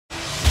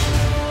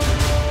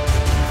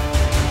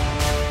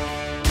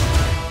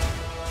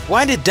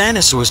Why did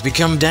dinosaurs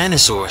become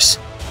dinosaurs?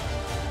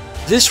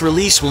 This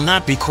release will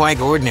not be quite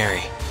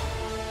ordinary.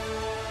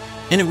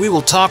 In it we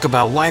will talk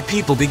about why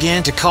people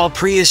began to call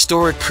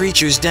prehistoric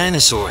creatures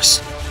dinosaurs.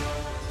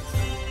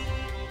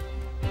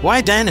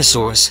 Why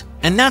dinosaurs,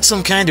 and not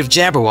some kind of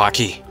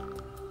jabberwocky?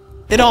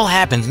 It all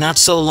happened not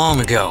so long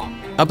ago,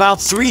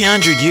 about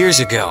 300 years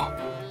ago.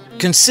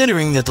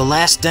 Considering that the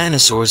last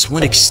dinosaurs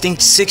went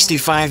extinct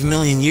 65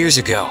 million years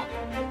ago.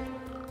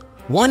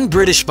 One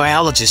British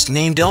biologist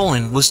named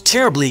Owen was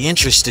terribly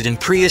interested in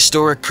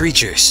prehistoric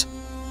creatures.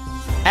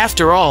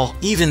 After all,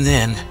 even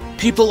then,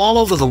 people all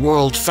over the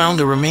world found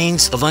the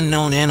remains of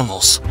unknown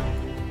animals.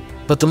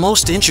 But the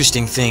most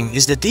interesting thing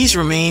is that these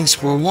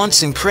remains were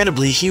once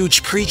incredibly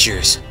huge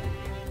creatures.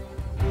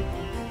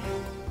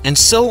 And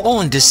so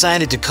Owen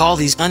decided to call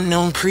these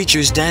unknown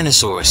creatures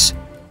dinosaurs.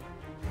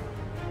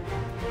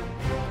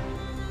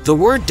 The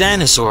word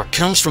dinosaur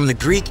comes from the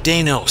Greek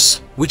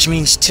dainos, which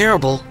means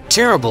terrible,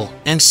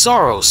 and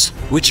sauros,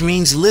 which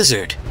means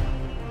lizard.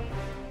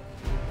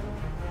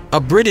 A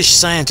British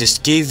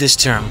scientist gave this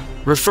term,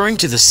 referring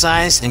to the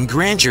size and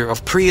grandeur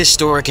of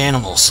prehistoric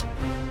animals.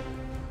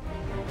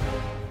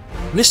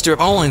 Mr.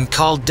 Owen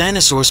called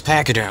dinosaurs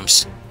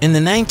pachyderms. In the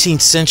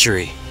 19th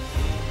century,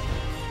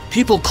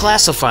 people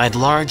classified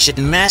large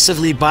and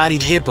massively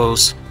bodied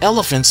hippos,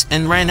 elephants,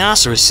 and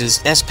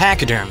rhinoceroses as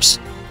pachyderms.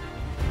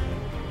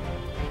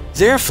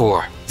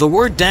 Therefore, the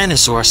word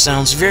dinosaur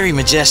sounds very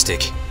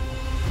majestic.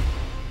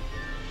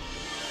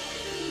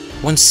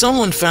 When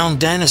someone found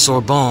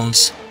dinosaur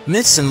bones,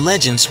 myths and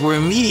legends were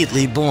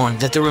immediately born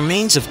that the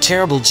remains of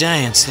terrible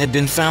giants had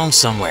been found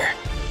somewhere.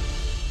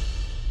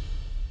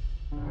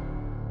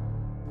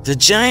 The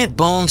giant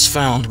bones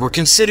found were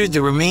considered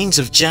the remains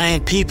of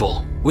giant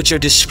people, which are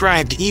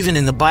described even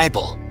in the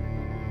Bible.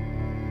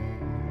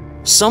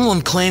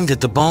 Someone claimed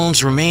that the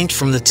bones remained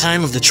from the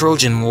time of the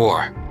Trojan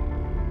War.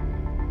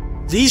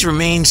 These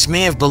remains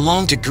may have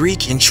belonged to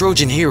Greek and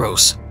Trojan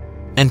heroes,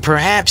 and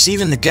perhaps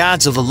even the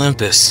gods of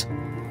Olympus.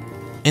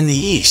 In the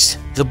East,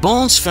 the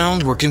bones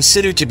found were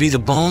considered to be the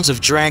bones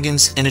of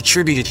dragons and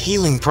attributed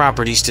healing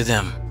properties to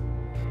them.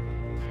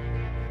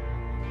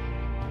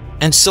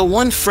 And so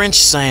one French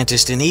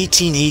scientist in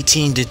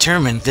 1818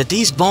 determined that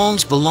these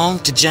bones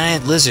belonged to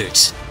giant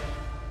lizards.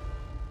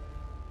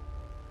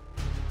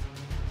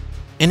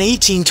 In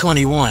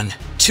 1821,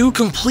 two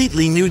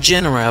completely new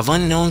genera of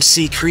unknown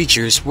sea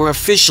creatures were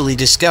officially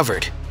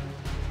discovered.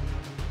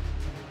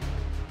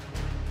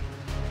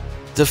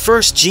 The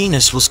first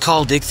genus was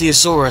called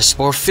Ichthyosaurus,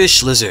 or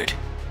fish lizard.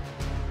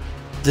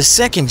 The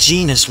second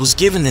genus was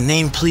given the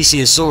name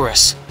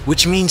Plesiosaurus,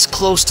 which means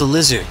close to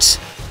lizards.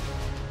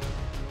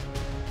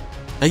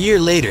 A year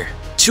later,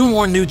 two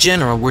more new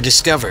genera were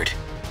discovered.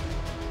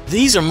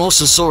 These are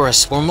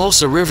Mosasaurus, or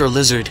Mosa river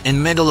lizard, and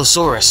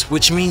Megalosaurus,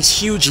 which means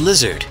huge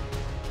lizard.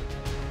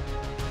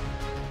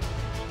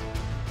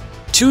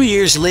 2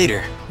 years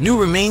later, new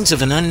remains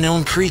of an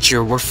unknown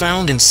creature were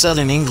found in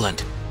southern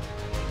England.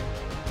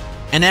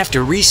 And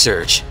after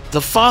research, the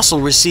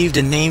fossil received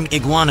a name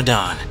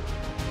Iguanodon.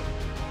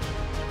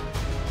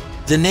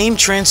 The name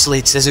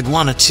translates as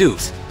iguana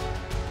tooth,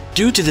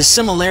 due to the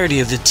similarity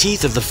of the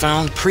teeth of the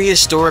found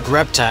prehistoric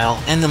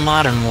reptile and the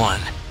modern one.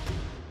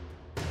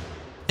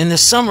 In the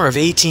summer of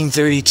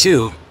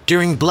 1832,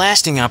 during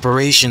blasting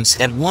operations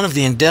at one of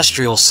the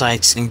industrial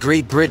sites in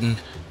Great Britain,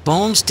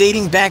 bones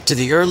dating back to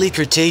the early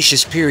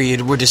Cretaceous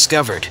period were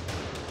discovered.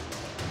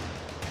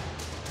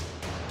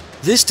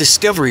 This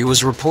discovery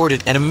was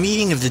reported at a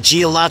meeting of the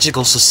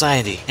Geological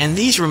Society, and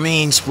these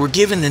remains were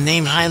given the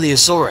name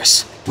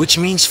Hylaeosaurus, which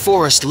means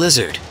forest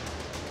lizard.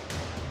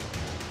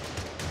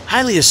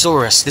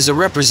 Hylaeosaurus is a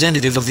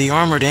representative of the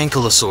armored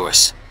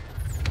ankylosaurus.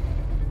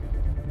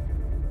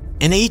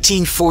 In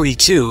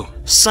 1842,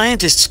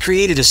 scientists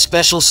created a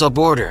special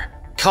suborder,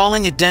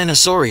 calling it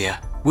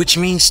Dinosauria, which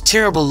means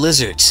terrible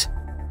lizards.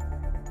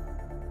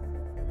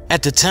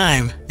 At the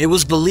time, it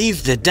was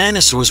believed that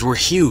dinosaurs were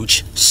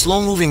huge,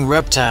 slow-moving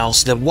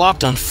reptiles that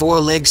walked on four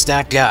legs.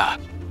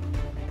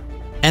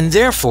 And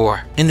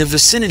therefore, in the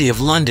vicinity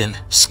of London,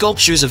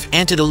 sculptures of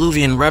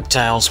antediluvian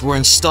reptiles were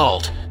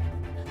installed,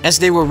 as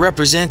they were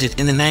represented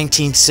in the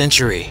 19th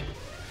century.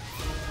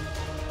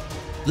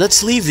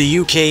 Let's leave the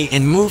UK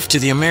and move to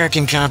the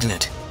American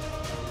continent.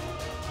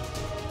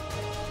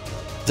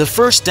 The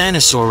first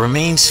dinosaur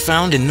remains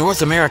found in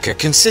North America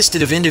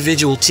consisted of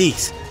individual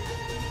teeth.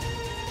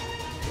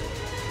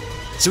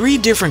 3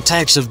 different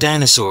types of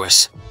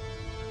dinosaurs.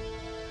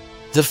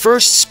 The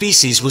first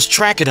species was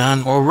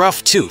Trachodon, or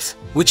rough tooth,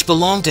 which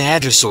belonged to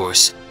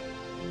hadrosaurs.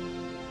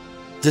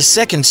 The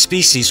second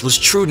species was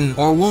Trudon,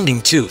 or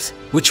wounding tooth,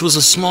 which was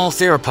a small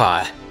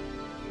theropod.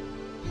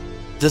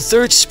 The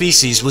third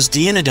species was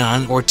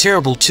Dienodon, or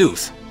terrible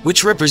tooth,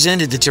 which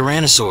represented the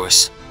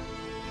tyrannosaurs.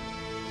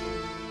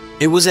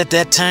 It was at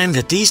that time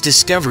that these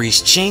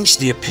discoveries changed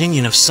the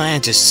opinion of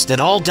scientists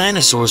that all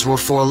dinosaurs were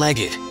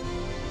four-legged.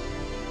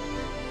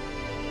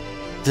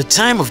 The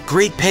time of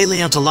great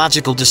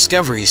paleontological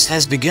discoveries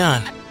has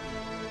begun.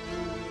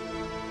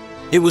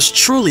 It was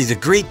truly the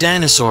great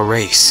dinosaur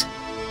race.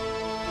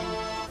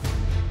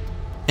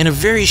 In a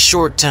very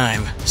short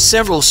time,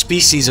 several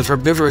species of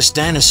herbivorous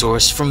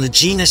dinosaurs from the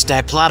genus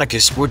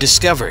Diplodocus were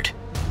discovered.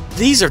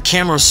 These are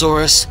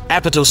Camarasaurus,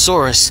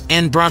 Apatosaurus,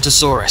 and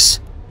Brontosaurus.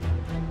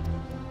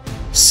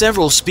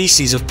 Several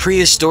species of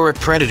prehistoric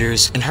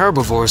predators and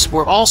herbivores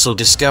were also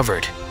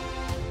discovered.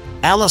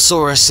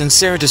 Allosaurus and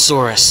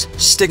Ceratosaurus,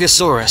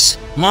 Stegosaurus,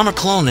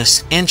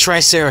 Monoclonus, and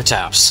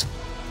Triceratops.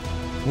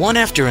 One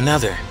after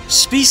another,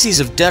 species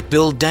of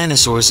duck-billed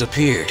dinosaurs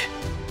appeared.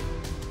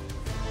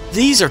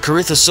 These are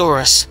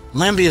Corythosaurus,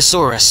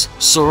 Lambeosaurus,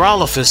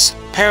 Saurolophus,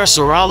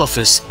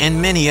 Parasaurolophus,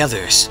 and many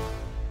others.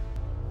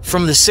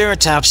 From the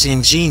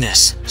ceratopsian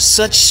genus,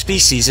 such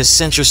species as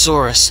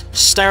Centrosaurus,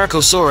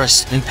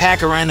 Styracosaurus, and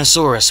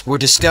Pachyrhinosaurus were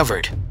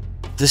discovered.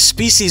 The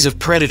species of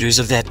predators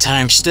of that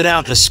time stood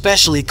out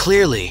especially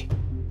clearly.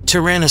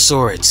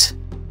 Tyrannosaurids.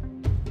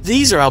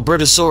 These are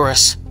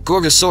Albertosaurus,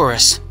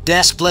 Gorgosaurus,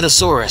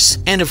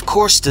 Daspletosaurus, and of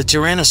course the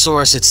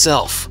Tyrannosaurus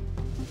itself.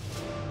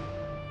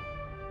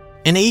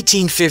 In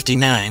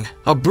 1859,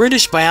 a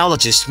British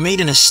biologist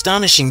made an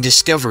astonishing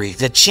discovery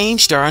that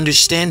changed our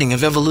understanding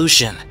of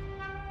evolution.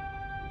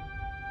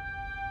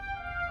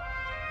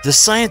 The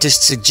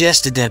scientist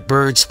suggested that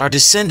birds are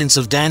descendants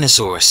of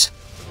dinosaurs.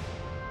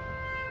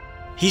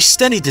 He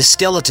studied the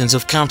skeletons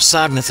of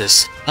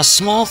Compsognathus, a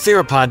small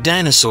theropod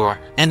dinosaur,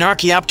 and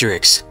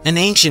Archaeopteryx, an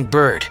ancient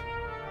bird.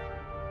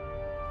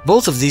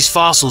 Both of these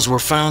fossils were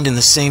found in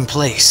the same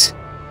place.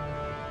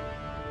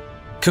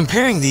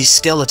 Comparing these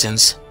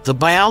skeletons, the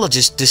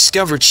biologist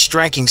discovered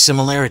striking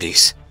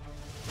similarities.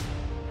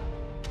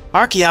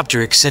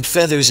 Archaeopteryx had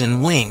feathers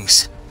and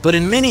wings, but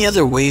in many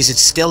other ways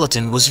its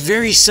skeleton was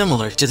very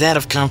similar to that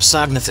of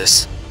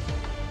Compsognathus.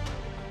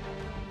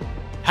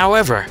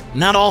 However,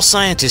 not all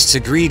scientists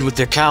agreed with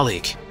their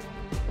colleague.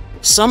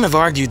 Some have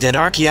argued that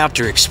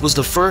Archaeopteryx was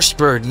the first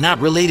bird not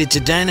related to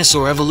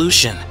dinosaur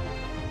evolution.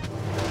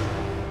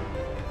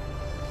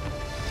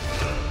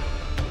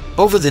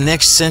 Over the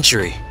next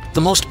century,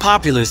 the most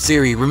popular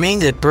theory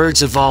remained that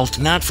birds evolved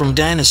not from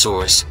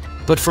dinosaurs,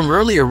 but from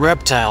earlier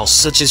reptiles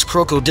such as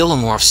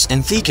crocodilomorphs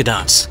and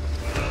thecodonts.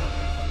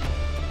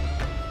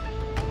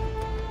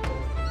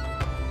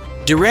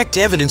 Direct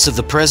evidence of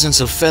the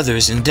presence of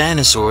feathers in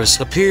dinosaurs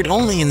appeared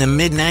only in the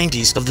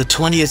mid-90s of the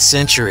 20th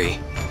century.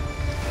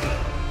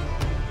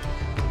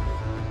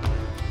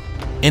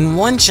 In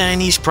one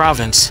Chinese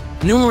province,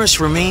 numerous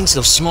remains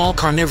of small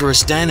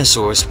carnivorous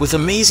dinosaurs with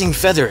amazing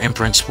feather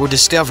imprints were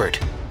discovered.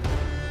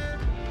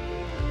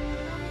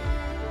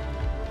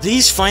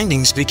 These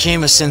findings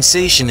became a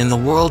sensation in the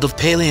world of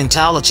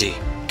paleontology,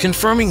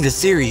 confirming the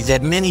theory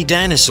that many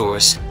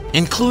dinosaurs,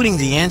 including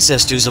the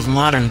ancestors of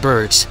modern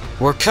birds,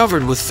 were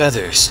covered with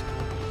feathers.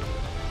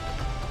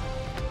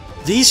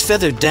 These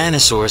feathered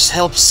dinosaurs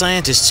helped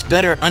scientists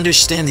better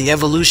understand the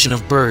evolution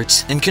of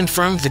birds and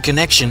confirmed the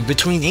connection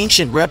between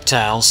ancient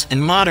reptiles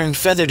and modern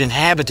feathered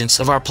inhabitants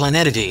of our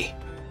planetity.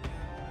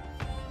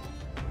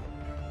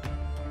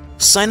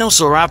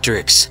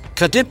 Sinosauropteryx,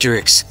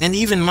 Caudipteryx, and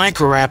even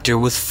Microraptor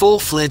with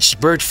full-fledged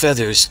bird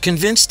feathers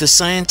convinced the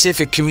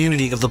scientific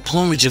community of the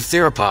plumage of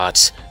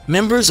theropods,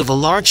 members of a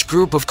large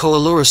group of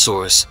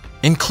coelurosaurs,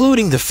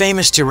 including the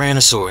famous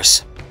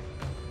Tyrannosaurs.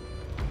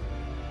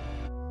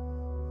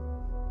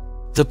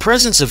 The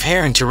presence of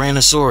hair in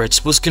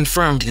Tyrannosaurids was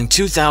confirmed in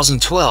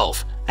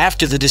 2012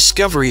 after the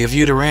discovery of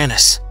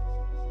Uteranus.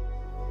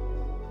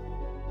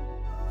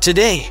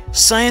 Today,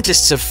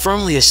 scientists have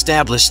firmly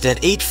established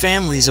that 8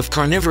 families of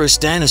carnivorous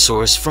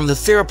dinosaurs from the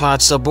theropod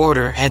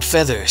suborder had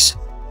feathers.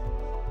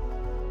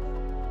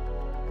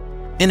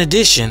 In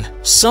addition,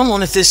 some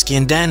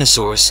ornithischian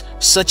dinosaurs,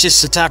 such as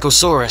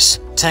Psittacosaurus,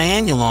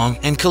 Tyanulong,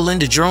 and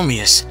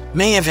Calindrodromeus,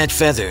 may have had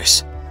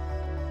feathers.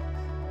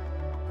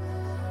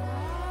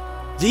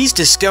 These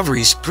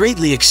discoveries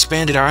greatly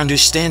expanded our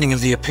understanding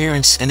of the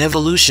appearance and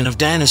evolution of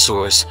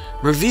dinosaurs,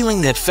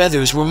 revealing that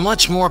feathers were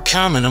much more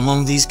common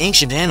among these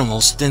ancient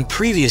animals than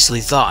previously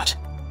thought.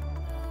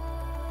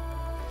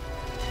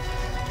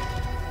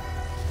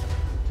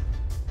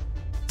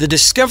 The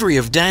discovery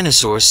of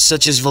dinosaurs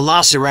such as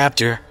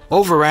Velociraptor,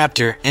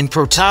 Oviraptor, and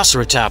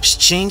Protoceratops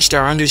changed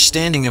our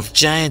understanding of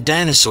giant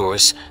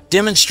dinosaurs,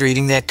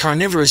 demonstrating that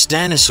carnivorous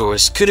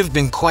dinosaurs could have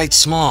been quite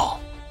small.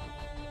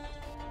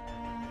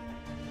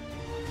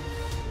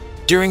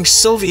 During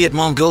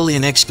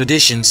Soviet-Mongolian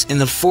expeditions in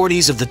the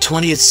 40s of the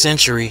 20th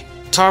century,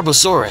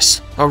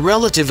 Tarbosaurus, a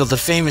relative of the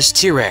famous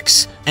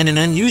T-Rex, and an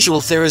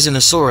unusual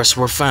Therizinosaurus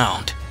were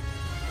found.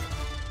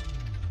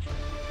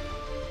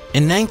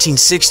 In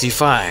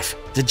 1965,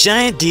 the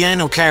giant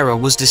Deinocheira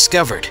was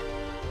discovered.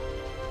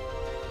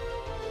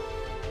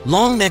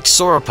 Long-necked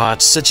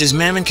sauropods such as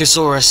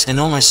Mammonychosaurus and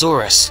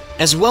Omisaurus,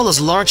 as well as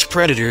large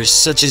predators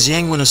such as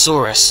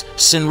Yangwinosaurus,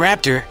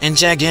 Sinraptor, and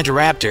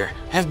Gigantoraptor,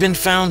 have been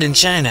found in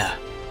China.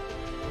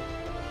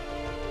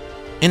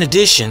 In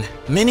addition,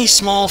 many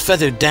small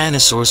feathered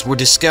dinosaurs were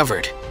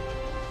discovered.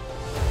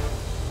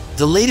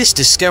 The latest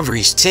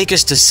discoveries take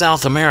us to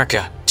South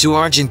America, to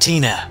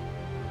Argentina.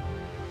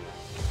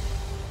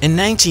 In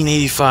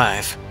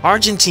 1985,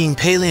 Argentine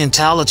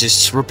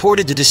paleontologists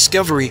reported the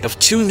discovery of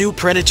two new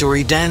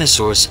predatory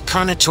dinosaurs,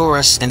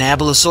 Carnotaurus and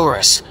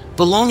Abelisaurus,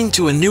 belonging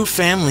to a new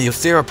family of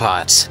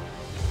theropods.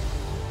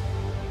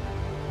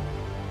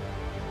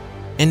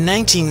 In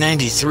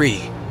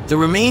 1993, the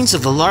remains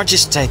of the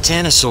largest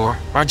titanosaur,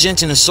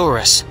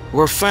 Argentinosaurus,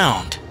 were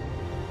found.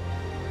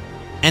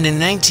 And in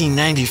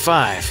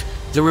 1995,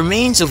 the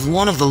remains of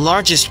one of the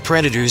largest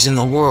predators in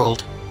the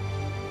world,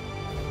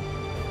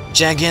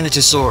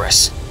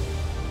 Giganotosaurus.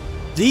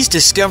 These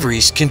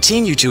discoveries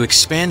continue to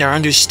expand our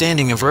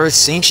understanding of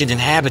Earth's ancient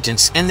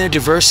inhabitants and their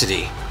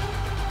diversity.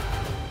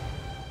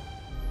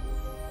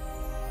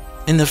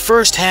 In the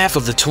first half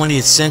of the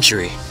 20th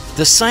century,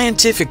 the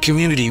scientific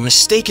community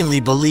mistakenly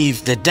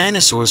believed that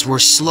dinosaurs were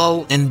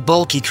slow and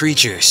bulky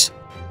creatures.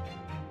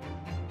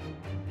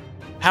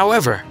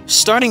 However,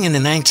 starting in the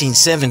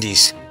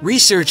 1970s,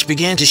 research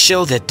began to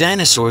show that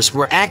dinosaurs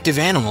were active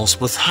animals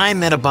with high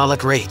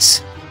metabolic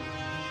rates.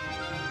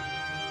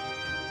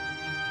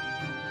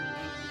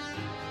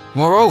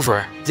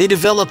 Moreover, they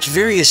developed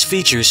various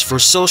features for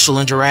social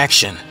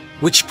interaction,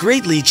 which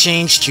greatly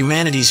changed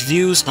humanity's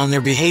views on their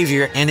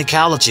behavior and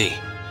ecology.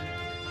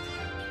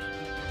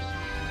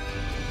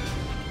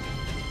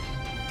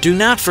 Do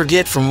not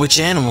forget from which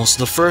animals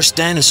the first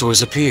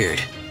dinosaurs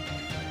appeared.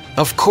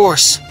 Of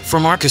course,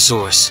 from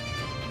archosaurs.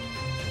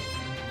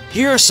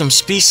 Here are some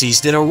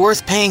species that are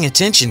worth paying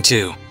attention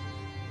to.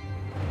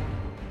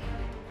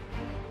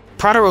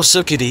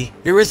 Proterosuchidae,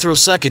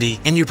 Erythrosuchidae,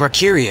 and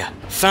Euparkeria,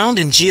 found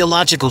in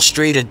geological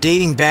strata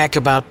dating back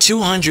about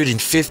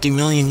 250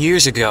 million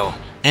years ago,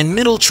 and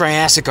Middle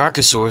Triassic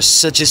archosaurs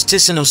such as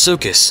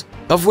Tissinosuchus,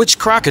 of which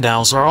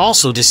crocodiles are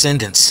also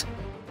descendants.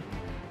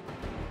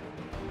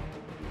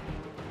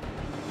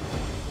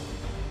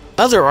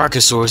 Other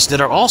archosaurs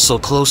that are also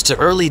close to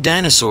early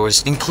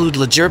dinosaurs include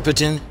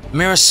Lagerpeton,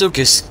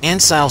 Marasuchus,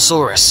 and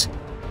Silesaurus.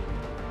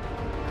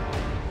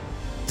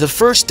 The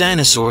first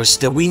dinosaurs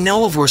that we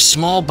know of were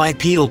small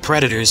bipedal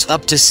predators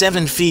up to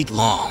 7 feet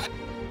long.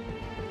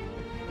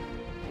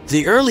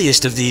 The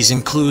earliest of these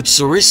include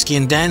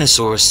Saurischian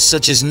dinosaurs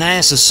such as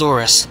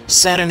Nyasasaurus,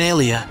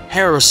 Saturnalia,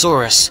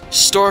 Herosaurus,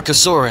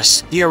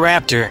 Storchosaurus,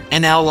 Eoraptor,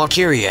 and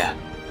Alwalkeria.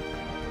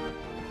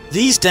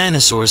 These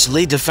dinosaurs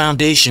laid the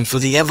foundation for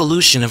the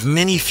evolution of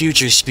many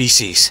future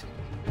species.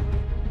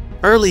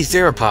 Early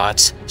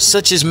theropods,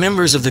 such as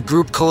members of the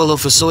group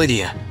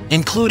Coelophysoidea,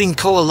 including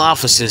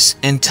Coelophysis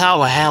and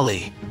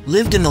Tawahali,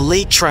 lived in the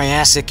late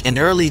Triassic and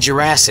early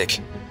Jurassic.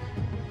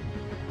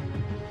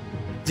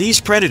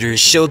 These predators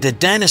showed that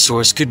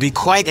dinosaurs could be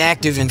quite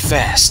active and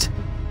fast.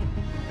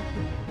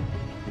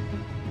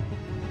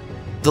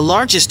 The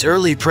largest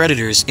early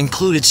predators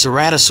included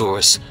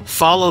ceratosaurs,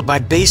 followed by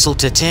basal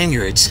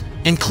titanourids,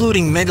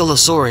 including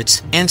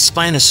megalosaurids and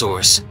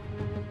spinosaurs.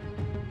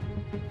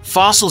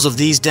 Fossils of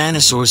these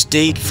dinosaurs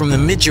date from the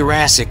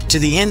mid-Jurassic to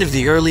the end of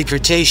the early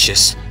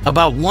Cretaceous,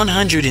 about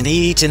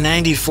 180 to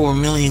 94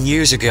 million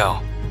years ago.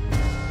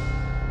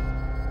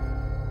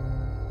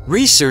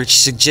 Research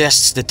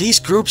suggests that these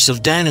groups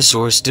of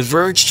dinosaurs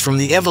diverged from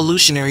the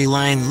evolutionary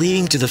line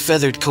leading to the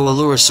feathered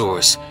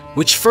coelurosaurs,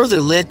 which further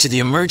led to the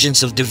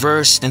emergence of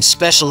diverse and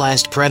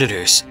specialized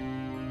predators.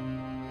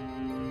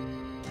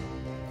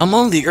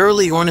 Among the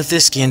early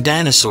Ornithischian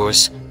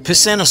dinosaurs,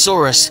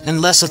 Picenosaurus and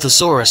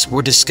Lesothosaurus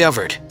were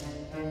discovered.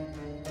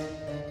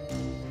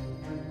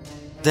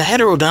 The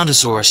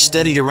Heterodontosaurus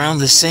studied around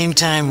the same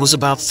time was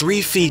about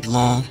 3 feet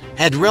long,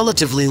 had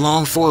relatively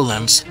long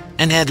forelimbs,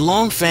 and had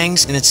long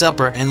fangs in its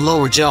upper and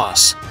lower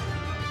jaws.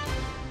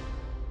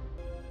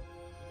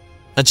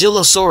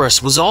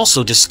 Agilosaurus was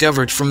also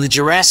discovered from the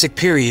Jurassic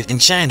period in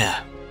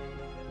China.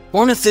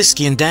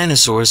 Ornithischian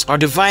dinosaurs are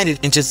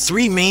divided into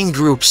 3 main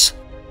groups: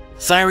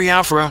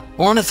 Thyreophora,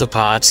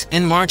 ornithopods,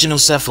 and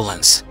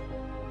marginocephalans.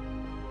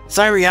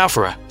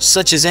 Thyreophora,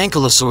 such as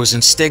ankylosaurs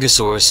and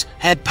stegosaurs,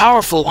 had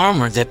powerful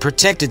armor that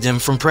protected them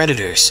from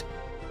predators.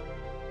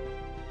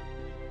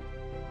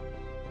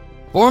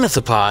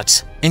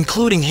 Ornithopods,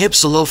 including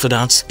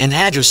hypsilophodonts and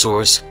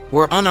hadrosaurs,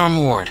 were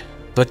unarmored,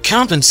 but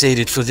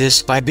compensated for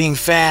this by being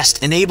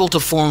fast and able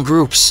to form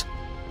groups.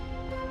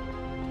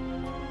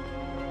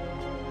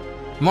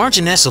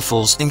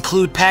 Marginocephals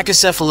include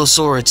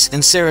pachycephalosaurids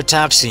and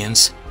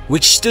ceratopsians,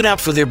 which stood out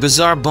for their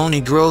bizarre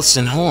bony growths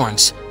and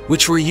horns,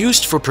 which were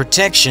used for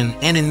protection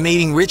and in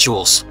mating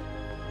rituals.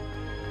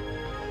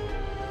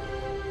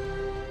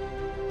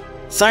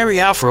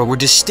 Thyreophora were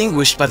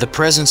distinguished by the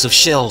presence of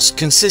shells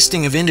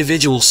consisting of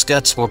individual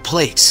scuts or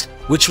plates,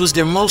 which was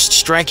their most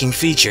striking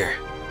feature.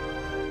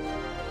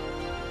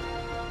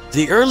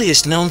 The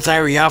earliest known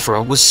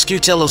Thyreophora was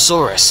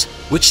Scutellosaurus,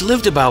 which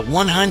lived about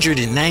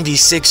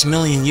 196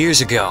 million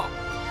years ago.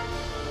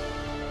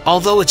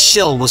 Although its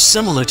shell was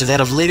similar to that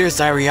of later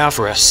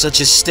Thyreophora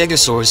such as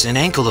stegosaurs and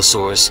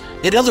ankylosaurs,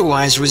 it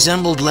otherwise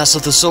resembled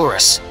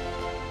Lesothosaurus.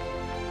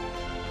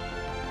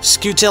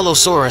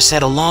 Scutellosaurus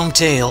had a long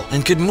tail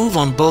and could move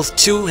on both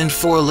 2 and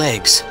 4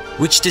 legs,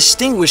 which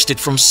distinguished it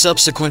from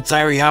subsequent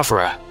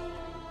Thyreophora.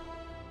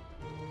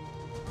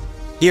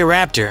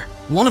 Eoraptor,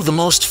 one of the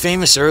most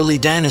famous early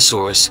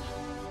dinosaurs,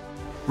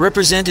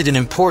 represented an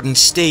important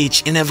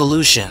stage in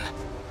evolution.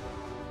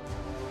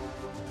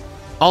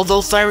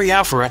 Although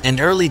Thyreophora and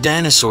early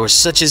dinosaurs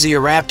such as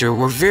Eoraptor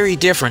were very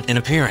different in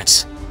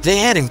appearance, they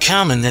had in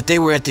common that they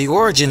were at the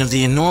origin of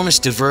the enormous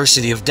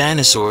diversity of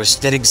dinosaurs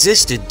that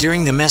existed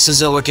during the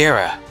Mesozoic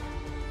era.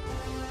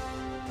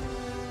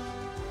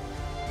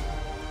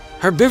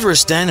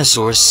 Herbivorous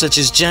dinosaurs such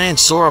as giant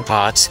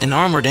sauropods and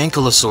armored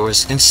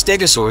ankylosaurs and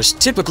stegosaurs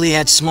typically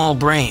had small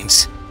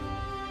brains.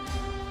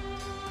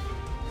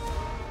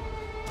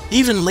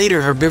 Even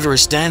later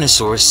herbivorous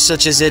dinosaurs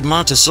such as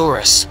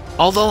Edmontosaurus,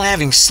 although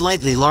having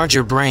slightly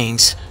larger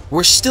brains,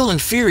 were still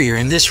inferior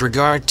in this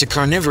regard to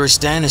carnivorous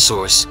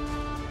dinosaurs.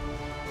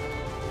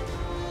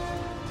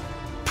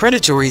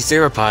 Predatory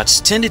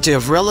theropods tended to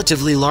have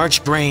relatively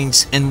large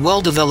brains and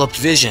well-developed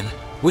vision,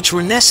 which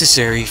were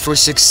necessary for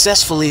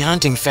successfully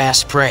hunting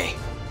fast prey.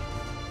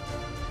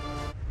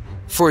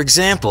 For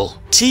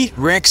example, T.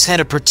 rex had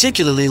a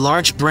particularly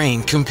large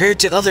brain compared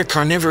to other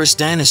carnivorous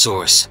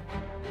dinosaurs.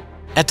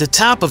 At the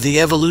top of the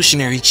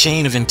evolutionary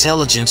chain of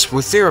intelligence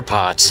were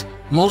theropods,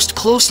 most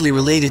closely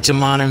related to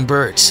modern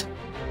birds.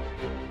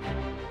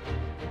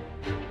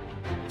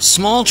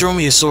 Small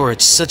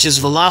dromaeosaurids such as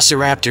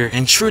Velociraptor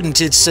and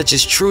trudentids such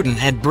as Truden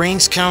had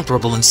brains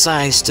comparable in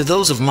size to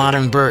those of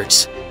modern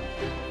birds.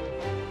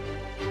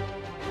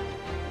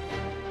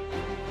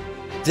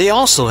 They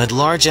also had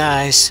large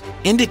eyes,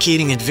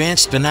 indicating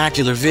advanced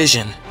binocular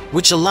vision,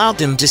 which allowed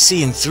them to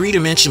see in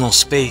three-dimensional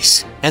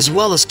space, as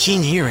well as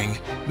keen hearing,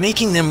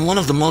 making them one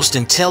of the most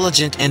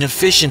intelligent and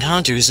efficient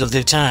hunters of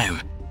their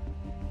time.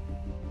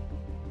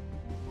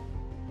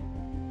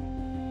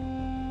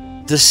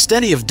 The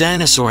study of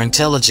dinosaur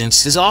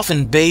intelligence is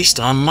often based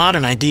on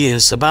modern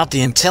ideas about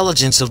the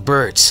intelligence of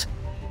birds.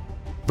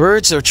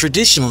 Birds are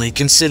traditionally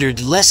considered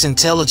less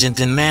intelligent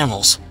than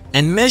mammals,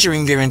 and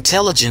measuring their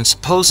intelligence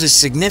poses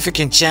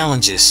significant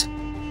challenges.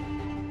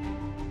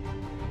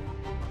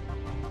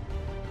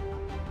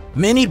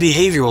 Many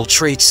behavioral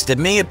traits that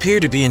may appear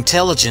to be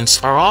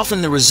intelligence are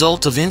often the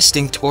result of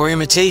instinct or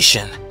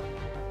imitation.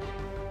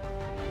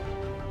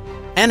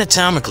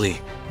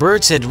 Anatomically,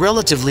 birds had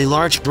relatively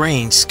large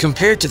brains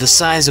compared to the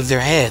size of their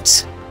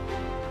heads.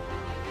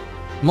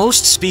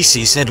 Most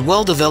species had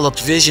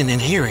well-developed vision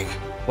and hearing,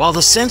 while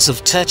the sense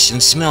of touch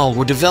and smell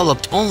were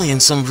developed only in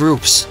some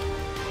groups.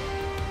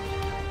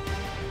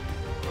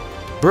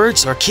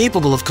 Birds are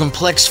capable of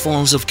complex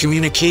forms of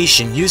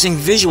communication using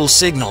visual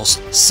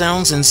signals,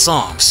 sounds, and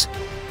songs.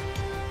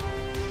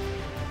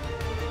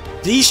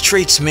 These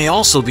traits may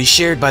also be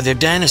shared by their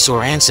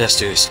dinosaur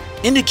ancestors,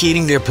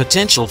 indicating their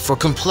potential for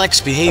complex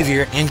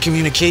behavior and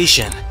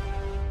communication.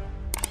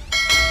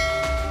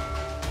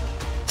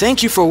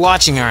 Thank you for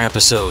watching our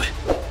episode.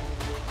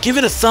 Give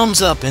it a thumbs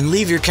up and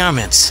leave your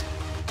comments.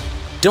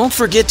 Don't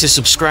forget to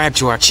subscribe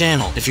to our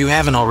channel if you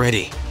haven't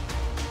already.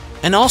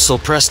 And also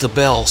press the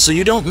bell so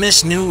you don't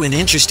miss new and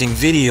interesting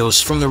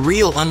videos from the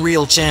Real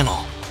Unreal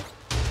channel.